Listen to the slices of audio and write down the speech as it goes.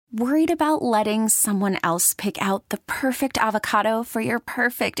Worried about letting someone else pick out the perfect avocado for your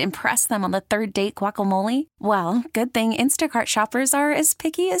perfect impress them on the third date guacamole? Well, good thing Instacart shoppers are as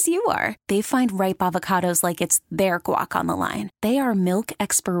picky as you are. They find ripe avocados like it's their guac on the line. They are milk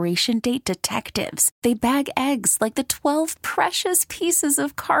expiration date detectives. They bag eggs like the 12 precious pieces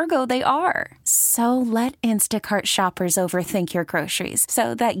of cargo they are. So let Instacart shoppers overthink your groceries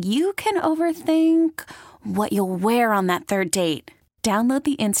so that you can overthink what you'll wear on that third date. Download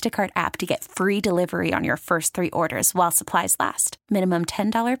the Instacart app to get free delivery on your first 3 orders while supplies last. Minimum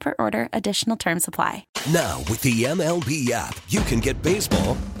 $10 per order. Additional terms apply. Now, with the MLB app, you can get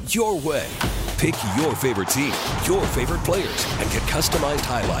baseball your way. Pick your favorite team, your favorite players, and get customized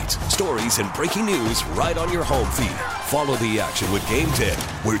highlights, stories, and breaking news right on your home feed. Follow the action with Game 10,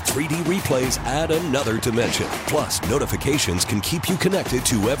 where 3D replays add another dimension. Plus, notifications can keep you connected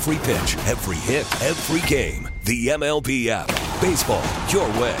to every pitch, every hit, every game. The MLB app. Baseball your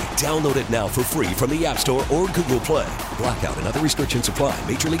way. Download it now for free from the App Store or Google Play. Blackout and other restrictions apply.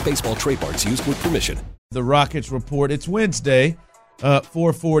 Major League Baseball trademarks used with permission. The Rockets Report. It's Wednesday,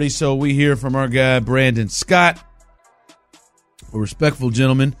 4:40, so we hear from our guy, Brandon Scott, a respectful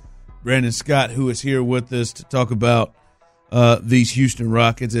gentleman. Brandon Scott, who is here with us to talk about these Houston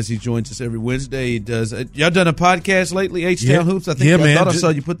Rockets as he joins us every Wednesday. He does. Y'all done a podcast lately, H-Town Hoops? I think I thought I saw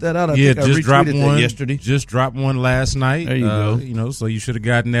you put that out. I think I just dropped one yesterday. Just dropped one last night. There you go. So you should have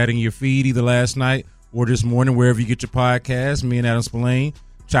gotten that in your feed either last night or this morning, wherever you get your podcast. Me and Adam Spillane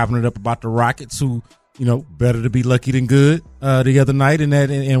chopping it up about the Rockets, who, better to be lucky than good the other night.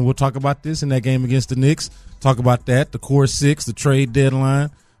 And we'll talk about this in that game against the Knicks. Talk about that, the Core 6, the trade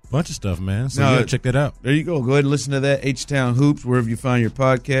deadline. Bunch of stuff, man. So check that out. There you go. Go ahead and listen to that. H-Town Hoops, wherever you find your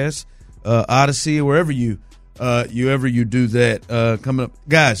podcasts, Odyssey, wherever you do that. Coming up,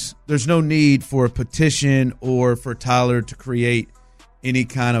 guys. There's no need for a petition or for Tyler to create any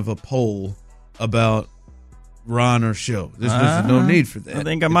kind of a poll about Ron or show. There's no need for that. I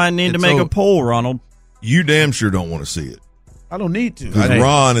think I might need to make a poll, Ronald. You damn sure don't want to see it. I don't need to. Because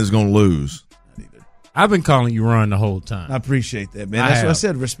Ron is going to lose. I've been calling you Ron the whole time. I appreciate that, man. That's what I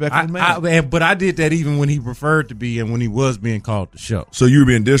said, respectful man. But I did that even when he preferred to be and when he was being called the show. So you were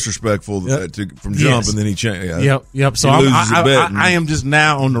being disrespectful from jump, and then he changed. Yep. So I am just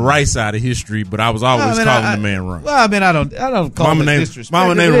now on the right side of history, but I was always calling the man Ron. Well, I mean, I don't call him disrespect.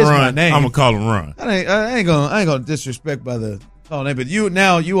 Mama name Ron. I'm gonna call him Ron. I ain't gonna disrespect by the name, but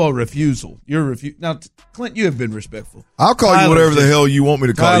you are refusal. Now, Clint, you have been respectful. I'll call you whatever the hell you want me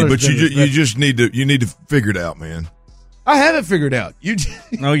to call you, but you just need to figure it out, man. I haven't figured out.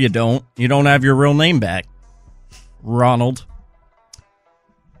 No, you don't. You don't have your real name back, Ronald.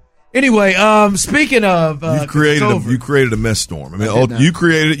 Anyway, speaking of, you created a mess storm. I mean, you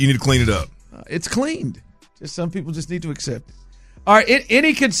created it. You need to clean it up. It's cleaned. Just some people just need to accept it. All right.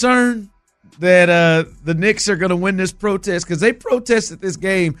 Any concern that the Knicks are going to win this protest? Because they protested this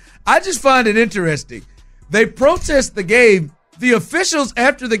game. I just find it interesting. They protest the game. The officials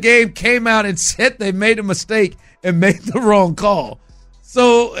after the game came out and said they made a mistake and made the wrong call.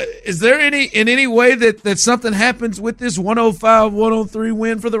 So is there in any way that something happens with this 105-103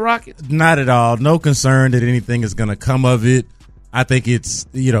 win for the Rockets? Not at all. No concern that anything is going to come of it. I think it's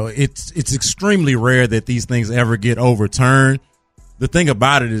extremely rare that these things ever get overturned. The thing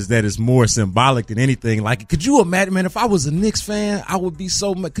about it is that it's more symbolic than anything. Like, could you imagine, man, if I was a Knicks fan, I would be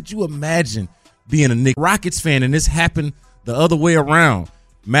so mad. Could you imagine being a Knicks Rockets fan and this happened the other way around?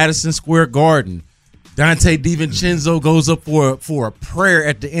 Madison Square Garden. Dante DiVincenzo goes up for a prayer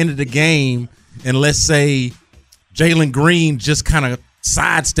at the end of the game, and let's say Jalen Green just kind of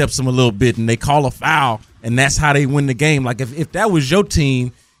sidesteps him a little bit, and they call a foul, and that's how they win the game. Like, if that was your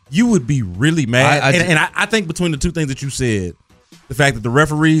team, you would be really mad. I think between the two things that you said, the fact that the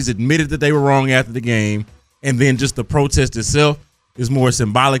referees admitted that they were wrong after the game, and then just the protest itself is more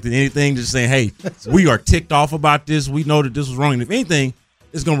symbolic than anything. Just saying, hey, we are ticked off about this. We know that this was wrong. And if anything,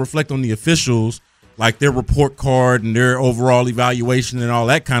 it's going to reflect on the officials, like their report card and their overall evaluation and all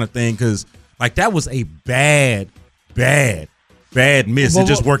that kind of thing. Because, like, that was a bad miss. It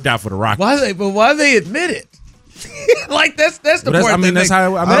just worked out for the Rockets. Why they admit it? Like that's the point. I mean, that's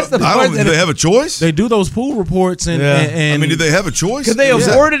how. That's the point. Do they have a choice? They do those pool reports, and I mean, do they have a choice? Could they have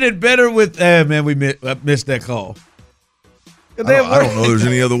worded it better with? Man, we missed that call. I don't know. There's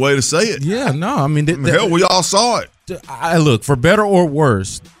any other way to say it. Yeah, no. I mean, hell, we all saw it. Look, for better or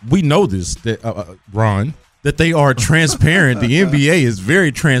worse, we know this, Ron, that they are transparent. The NBA is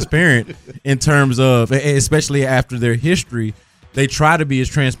very transparent in terms of, especially after their history, they try to be as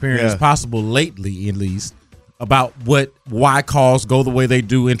transparent as possible lately, at least, about why calls go the way they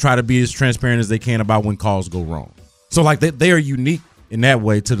do, and try to be as transparent as they can about when calls go wrong. So, like, they are unique in that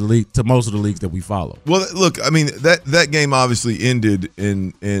way to the league, to most of the leagues that we follow. Well, look, I mean that game obviously ended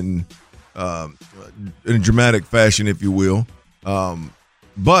in a dramatic fashion, if you will.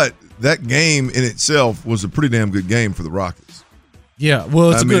 But that game in itself was a pretty damn good game for the Rockets. Yeah,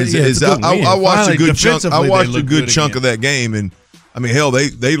 well, it's a good win. I watched Finally, a good chunk. I watched a good chunk again. of that game, and I mean, hell,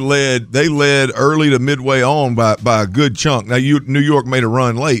 they led early to midway on by a good chunk. Now, New York made a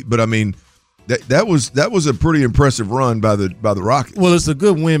run late, but I mean, that was a pretty impressive run by the Rockets. Well, it's a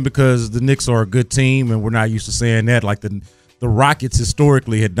good win because the Knicks are a good team, and we're not used to saying that. Like the Rockets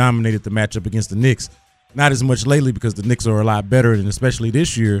historically had dominated the matchup against the Knicks. Not as much lately because the Knicks are a lot better, and especially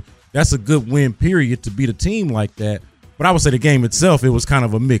this year, that's a good win period to beat a team like that. But I would say the game itself, it was kind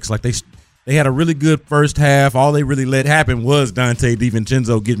of a mix. Like they had a really good first half. All they really let happen was Dante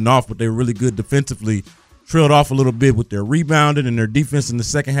DiVincenzo getting off, but they were really good defensively. Trailed off a little bit with their rebounding and their defense in the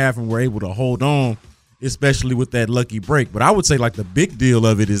second half, and were able to hold on, especially with that lucky break. But I would say like the big deal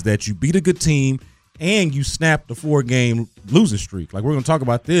of it is that you beat a good team and you snapped the 4-game losing streak. Like we're going to talk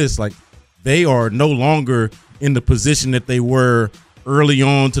about this. Like they are no longer in the position that they were early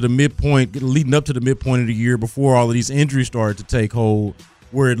on to the midpoint, leading up to the midpoint of the year before all of these injuries started to take hold,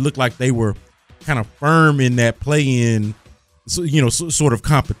 where it looked like they were kind of firm in that play-in, sort of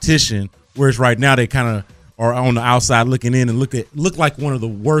competition. Whereas right now they kind of are on the outside looking in and look like one of the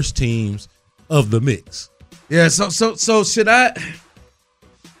worst teams of the mix. Yeah. So should I?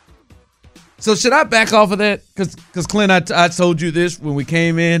 So should I back off of that? Because Clint, I told you this when we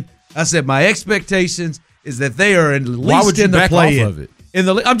came in. I said my expectations is that they are at least Why would you in the back play off of it?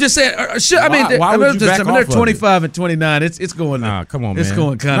 I'm just saying. Why would you back off they're of it? 25 and 29. It's going. Nah, come on, It's man.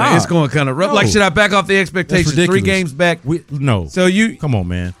 going kind of. Nah. It's going kind of rough. No. Like, should I back off the That's expectations? ridiculous. 3 games back. No. So you come on,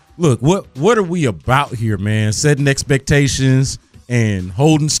 man. Look, what are we about here, man? Setting expectations and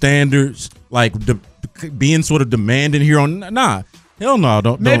holding standards, like being sort of demanding here on. Nah, hell no.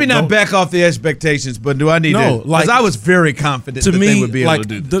 Don't back off the expectations, but do I need to? No, Because I was very confident to that me, they would be able like to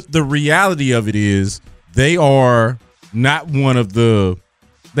do this. the reality of it is they are not one of the.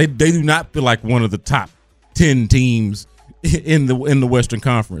 They do not feel like one of the top 10 teams in the Western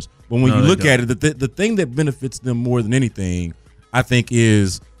Conference. But when you look at it, the thing that benefits them more than anything, I think,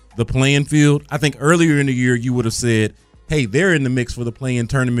 is the playing field. I think earlier in the year you would have said, hey, they're in the mix for the play-in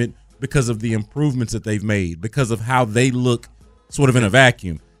tournament because of the improvements that they've made, because of how they look sort of in a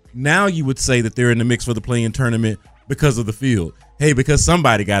vacuum. Now you would say that they're in the mix for the play-in tournament because of the field. Hey, because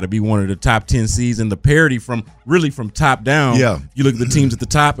somebody got to be one of the top 10 seeds, and the parity from top down. Yeah. You look at the teams at the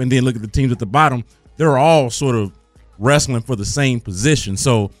top and then look at the teams at the bottom. They're all sort of wrestling for the same position.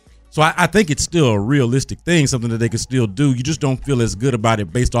 So I think it's still a realistic thing, something that they could still do. You just don't feel as good about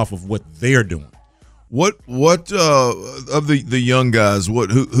it based off of what they're doing. What of the young guys?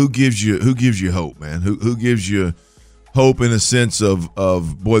 Who gives you hope, man? Who gives you hope in a sense of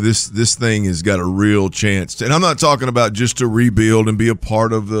boy, this thing has got a real chance to, and I'm not talking about just to rebuild and be a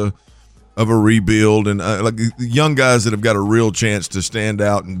part of a rebuild, and like the young guys that have got a real chance to stand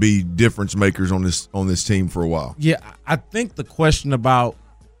out and be difference makers on this team for a while. Yeah, I think the question about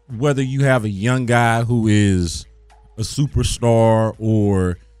whether you have a young guy who is a superstar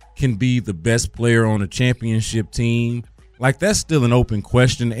or can be the best player on a championship team, like that's still an open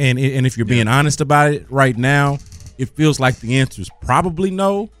question. And if you're being honest about it right now, it feels like the answer is probably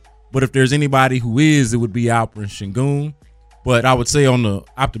no. But if there's anybody who is, it would be Alperen Sengun. But I would say on the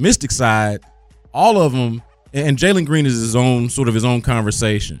optimistic side, all of them, and Jalen Green is his own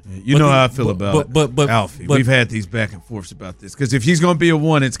conversation. You know how I feel about Alfie. But we've had these back and forths about this, because if he's going to be a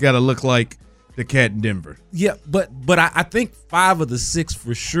 1, it's got to look like the cat in Denver. Yeah, but I think 5 of the 6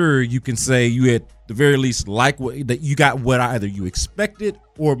 for sure you can say you at the very least like that you got what either you expected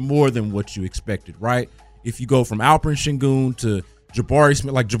or more than what you expected, right? If you go from Alperen Sengun to Jabari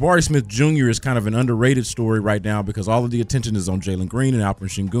Smith, like Jabari Smith Jr. is kind of an underrated story right now because all of the attention is on Jalen Green and Alperen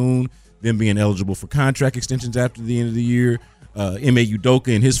Sengun, them being eligible for contract extensions after the end of the year. Ime Udoka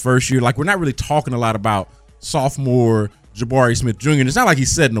in his first year. Like, we're not really talking a lot about sophomore Jabari Smith Jr. And it's not like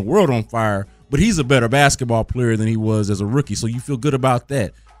he's setting the world on fire, but he's a better basketball player than he was as a rookie. So you feel good about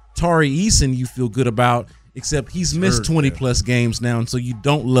that. Tari Eason you feel good about, except he's missed 20-plus games now, and so you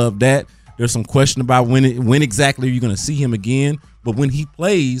don't love that. There's some question about when exactly are you going to see him again. But when he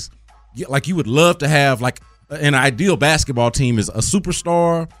plays, like, you would love to have, like, an ideal basketball team is a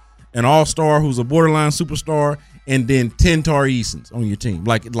superstar, an all-star who's a borderline superstar, and then 10 Tari Easons on your team.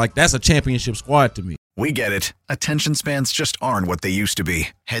 Like that's a championship squad to me. We get it. Attention spans just aren't what they used to be.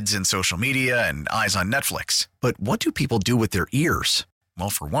 Heads in social media and eyes on Netflix. But what do people do with their ears? Well,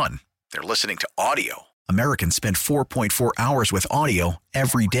 for one, they're listening to audio. Americans spend 4.4 hours with audio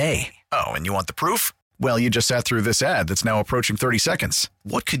every day. Oh, and you want the proof? Well, you just sat through this ad that's now approaching 30 seconds.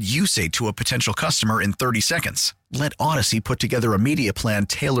 What could you say to a potential customer in 30 seconds? Let Odyssey put together a media plan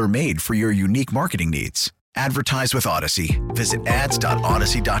tailor-made for your unique marketing needs. Advertise with Odyssey. Visit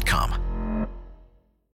ads.odyssey.com.